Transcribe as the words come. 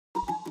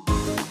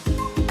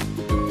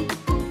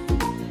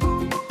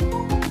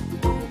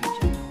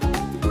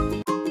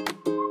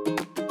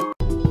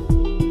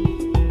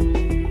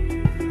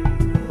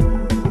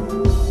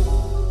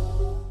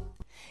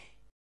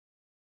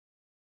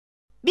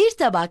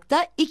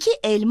tabakta 2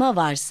 elma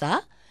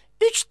varsa,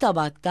 3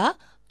 tabakta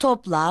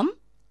toplam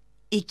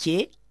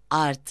 2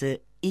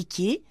 artı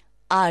 2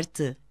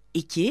 artı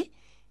 2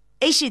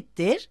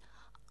 eşittir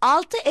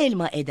 6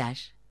 elma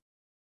eder.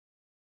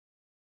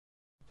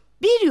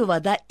 Bir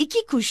yuvada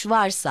 2 kuş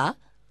varsa,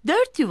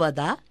 4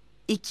 yuvada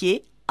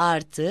 2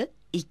 artı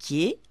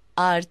 2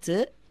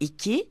 artı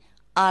 2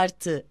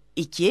 artı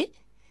 2,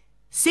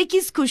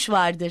 8 kuş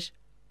vardır.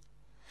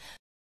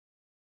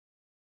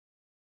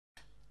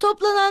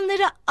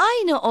 Toplananları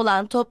aynı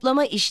olan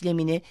toplama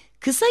işlemini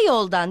kısa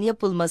yoldan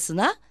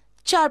yapılmasına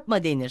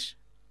çarpma denir.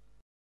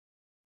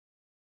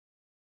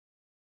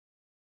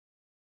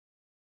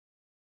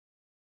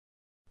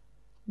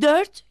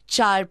 Dört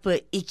çarpı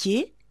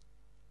 2,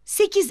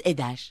 8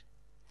 eder.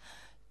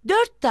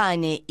 4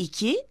 tane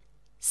 2,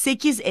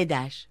 8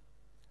 eder.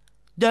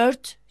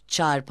 4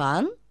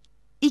 çarpan,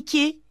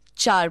 2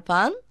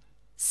 çarpan,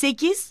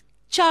 8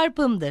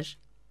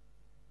 çarpımdır.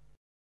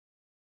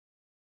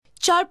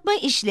 Çarpma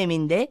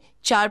işleminde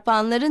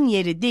çarpanların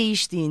yeri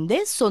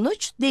değiştiğinde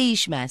sonuç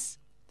değişmez.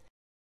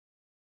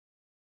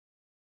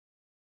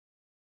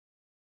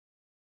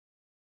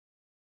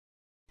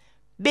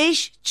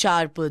 Beş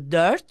çarpı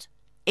 4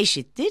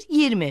 eşittir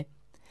 20.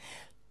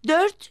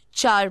 4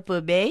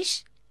 çarpı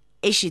 5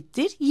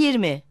 eşittir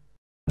 20.